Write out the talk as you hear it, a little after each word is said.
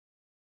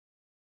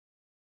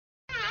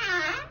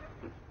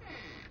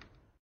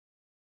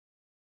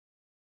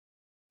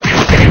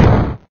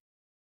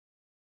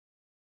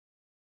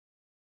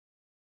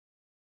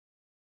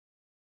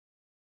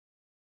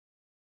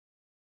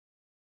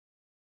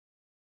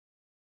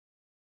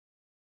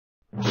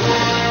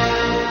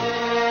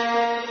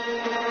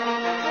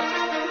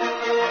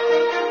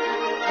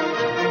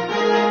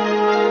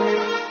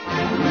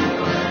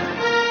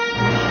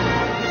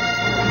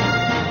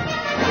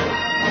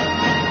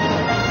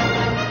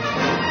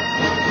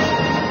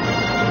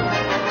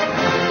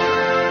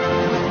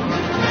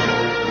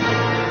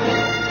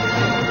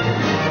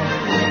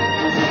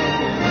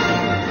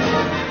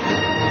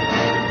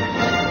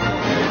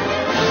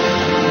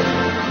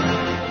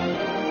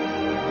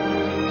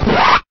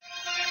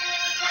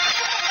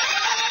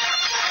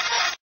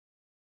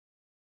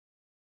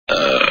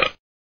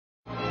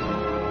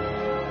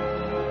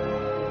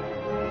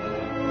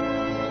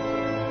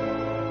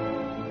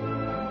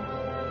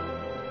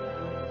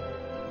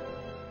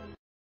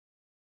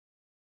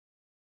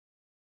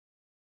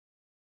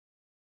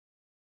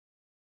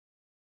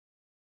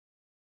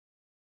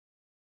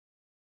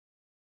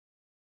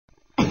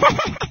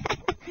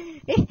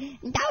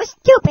Those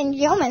stupid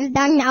humans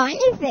don't know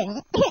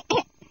anything.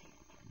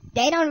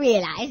 They don't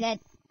realize that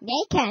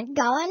they can't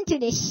go onto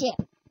the ship.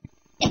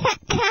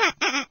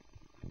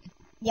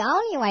 The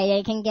only way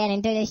they can get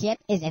into the ship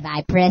is if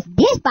I press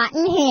this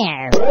button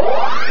here.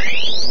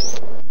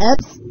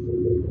 Oops.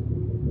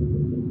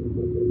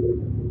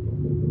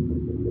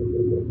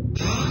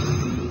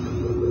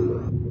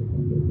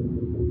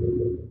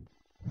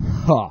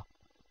 Ha!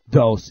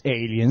 Those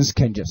aliens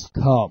can just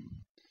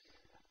come.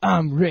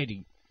 I'm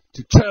ready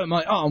to turn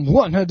my arm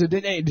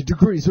 180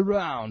 degrees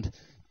around,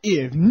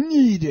 if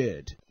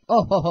needed.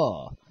 Oh, ho,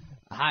 ho.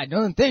 I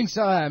don't think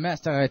so,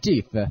 Master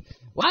Chief.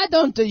 Why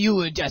don't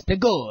you just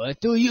go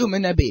to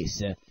human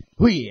abyss?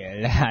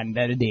 We'll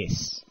handle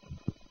this.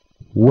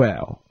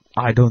 Well,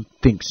 I don't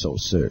think so,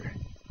 sir.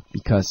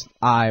 Because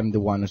I'm the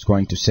one who's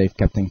going to save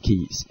Captain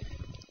Keyes.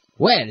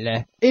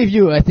 Well, if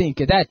you think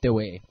that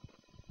way,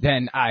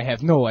 then I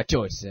have no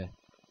choice.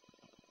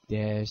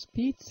 There's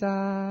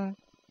pizza.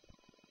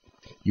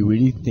 You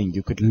really think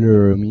you could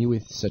lure me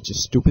with such a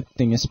stupid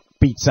thing as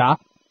pizza?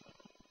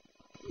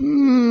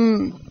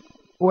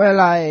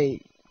 Well,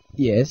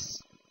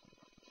 yes.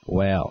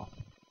 Well,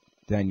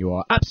 then you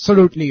are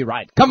absolutely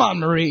right. Come on,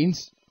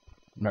 Marines.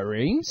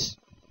 Marines?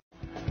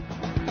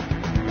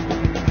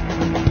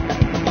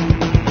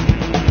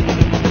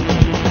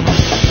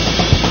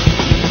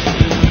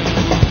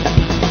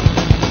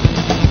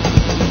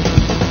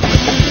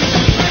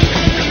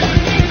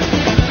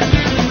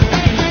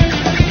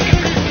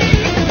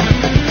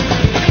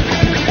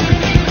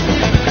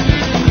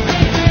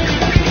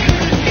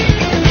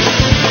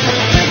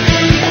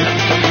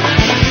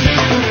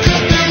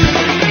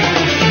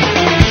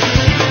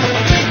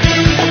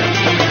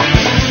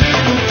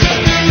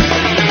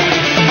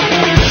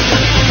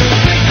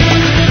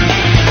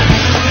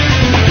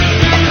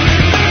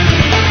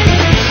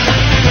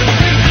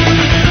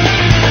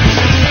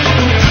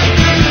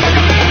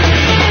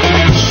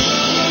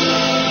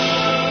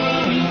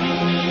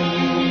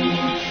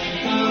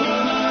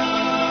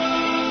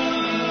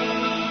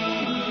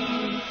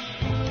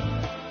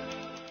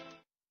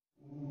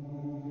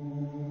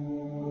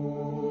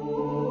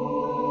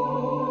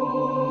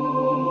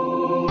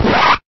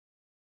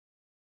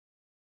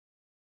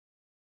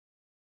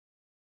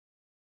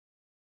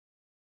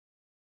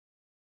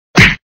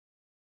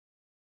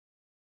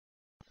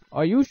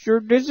 Are you sure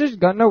this is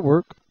gonna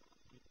work?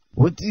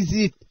 What is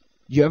it?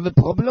 You have a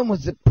problem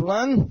with the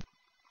plan?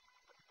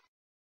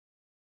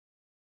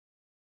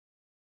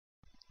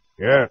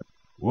 Ja,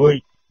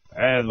 wait,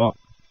 hello.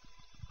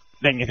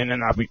 Länge sedan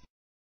nabi.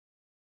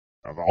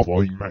 Jag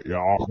var med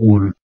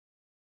jag.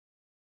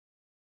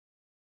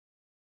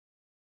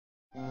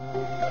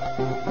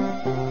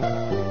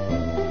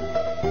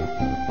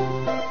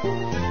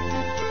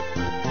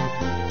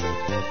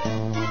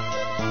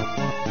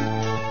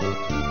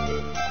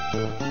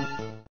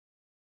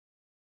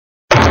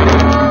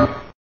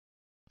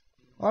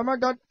 Oh my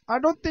god, I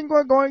don't think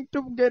we're going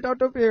to get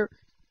out of here.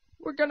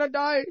 We're gonna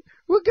die.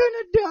 We're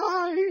gonna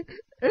die.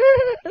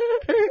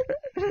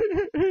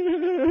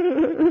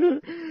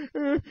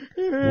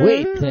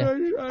 Wait,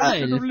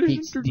 I'll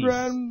fix this.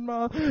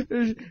 Grandma.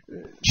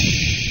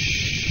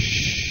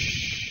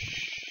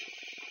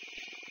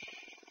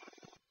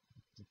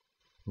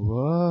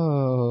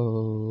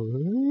 Whoa.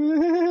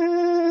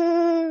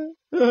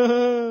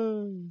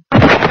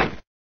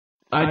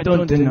 I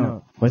don't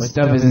know what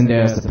stuff is in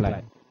their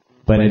supply,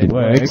 but it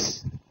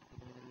works.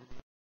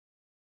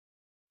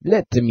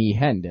 Let me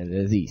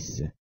handle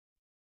this.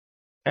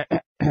 Hey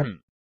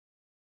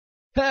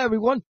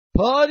everyone,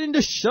 party in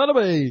the shuttle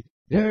bay.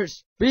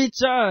 There's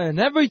pizza and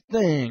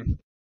everything.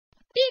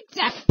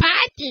 Pizza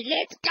party,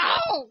 let's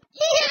go!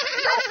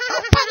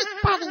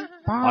 Party.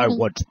 I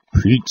want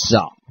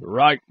pizza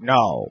right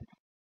now.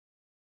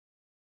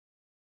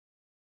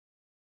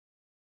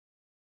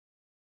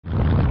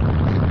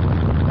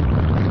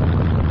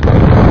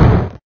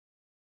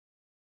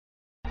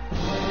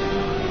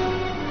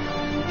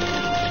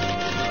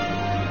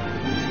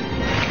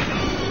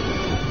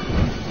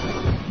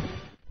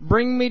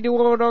 Bring me the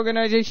World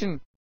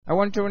Organization. I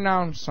want to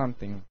announce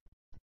something.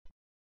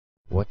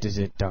 What is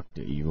it,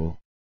 Dr. Evil?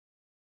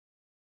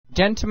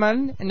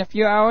 Gentlemen, in a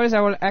few hours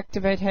I will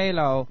activate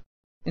Halo.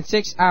 In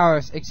 6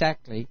 hours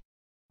exactly.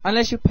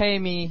 Unless you pay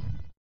me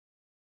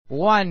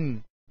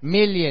 1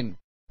 million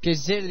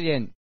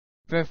gazillion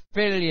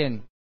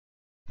verfillion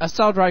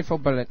assault rifle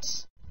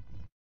bullets.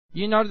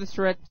 You know the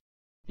threat.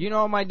 You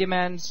know my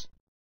demands.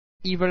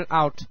 Evil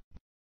out.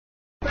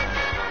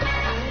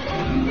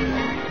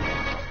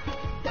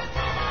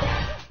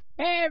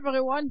 Hey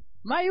everyone,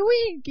 my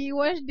winky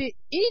was the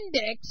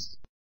index.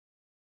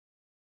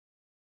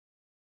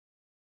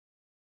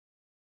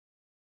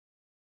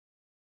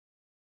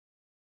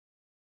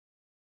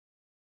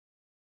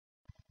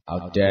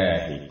 How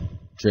dare he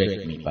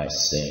trick me by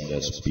saying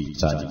there's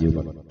pizza on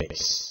human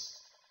base.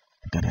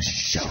 I'm gonna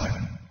show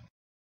him.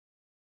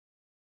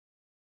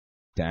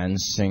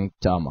 Dancing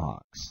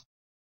tomahawks.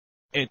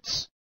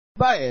 It's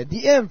by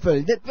the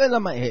anvil that fell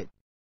on my head.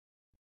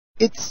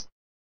 It's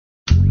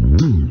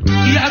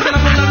y hace la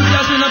forma de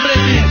usarse una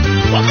presión.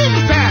 What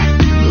is that?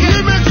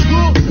 In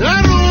Mexico, la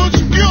route,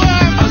 you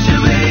have. Als je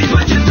weet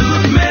wat je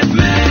doet met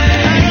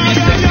mij.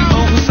 Zet je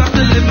ogen,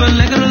 zachte lippen,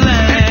 lekker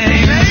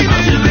lijn.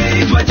 Als je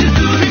weet wat je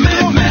doet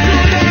met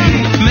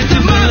mij. Met je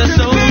volle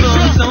zo'n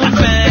zo'n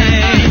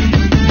fijn.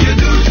 Je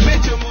doet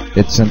met je mooi.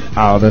 It's an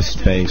outer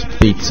space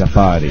pizza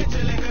party.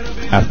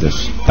 Have to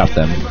stop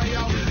them.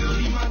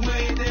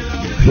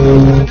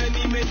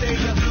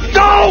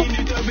 Go!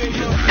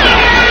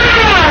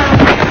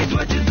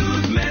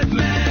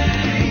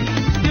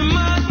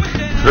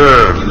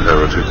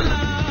 Heretic.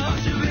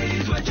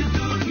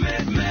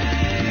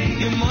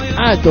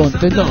 I don't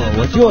know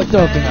what you're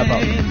talking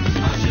about,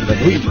 but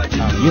we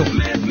are you.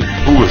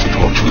 Who has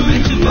taught you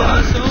these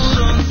lies?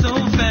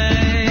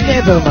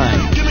 Never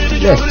mind.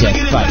 Let's just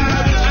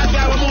fight.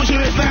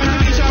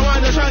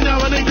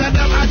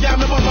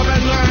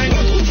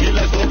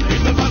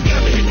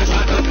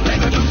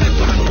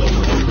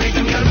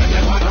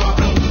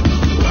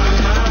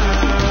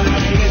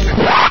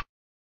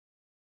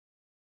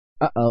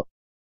 Uh-oh.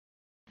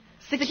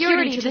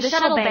 Security to the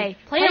shuttle bay.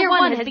 Player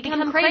 1 has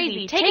become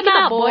crazy. Take him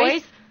out,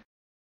 boys.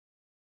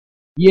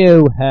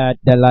 You heard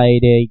the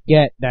lady.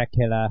 Get the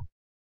killer.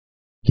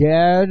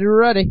 Get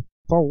ready,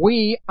 for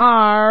we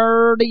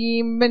are the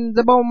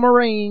Invincible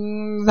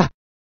Marines.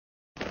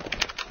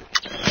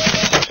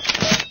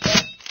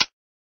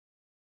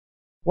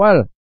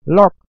 Well,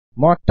 look,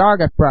 more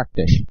target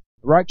practice.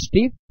 Right,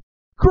 Steve?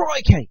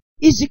 Crikey,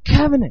 is it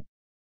Covenant?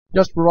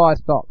 Just what I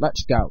thought.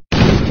 Let's go.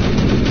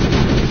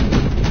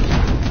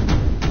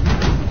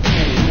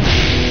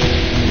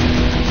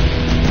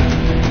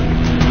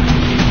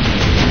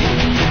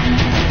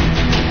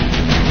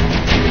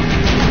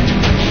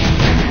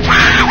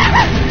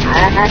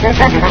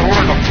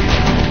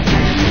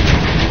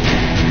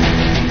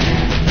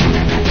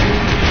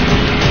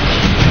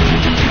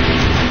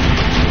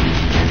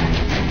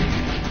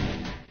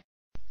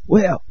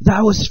 Well,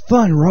 that was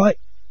fun, right?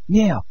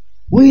 Now,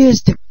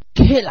 where's the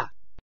killer?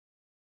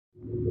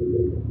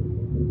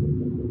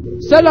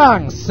 So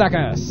long,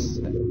 suckers!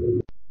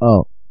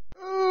 Oh.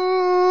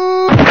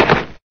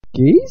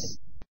 Keys?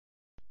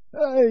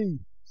 Hey,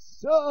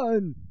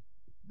 son!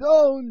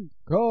 Don't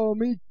call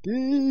me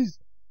Keys!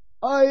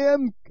 I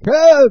am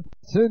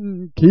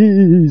Captain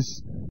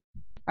Keys!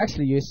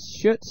 Actually, your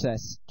shirt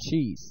says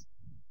cheese.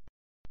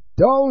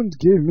 Don't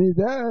give me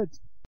that!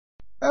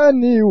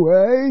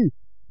 Anyway,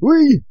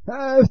 we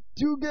have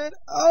to get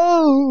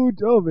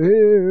out of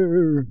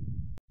here!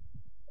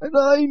 And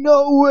I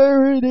know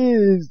where it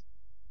is!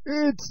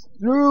 It's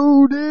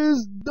through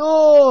this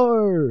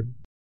door!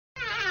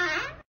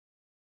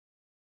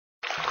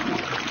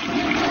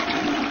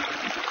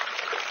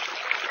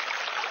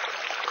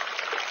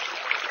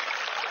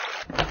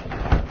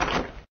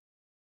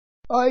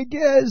 I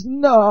guess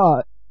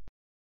not.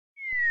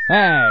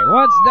 Hey,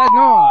 what's that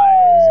noise?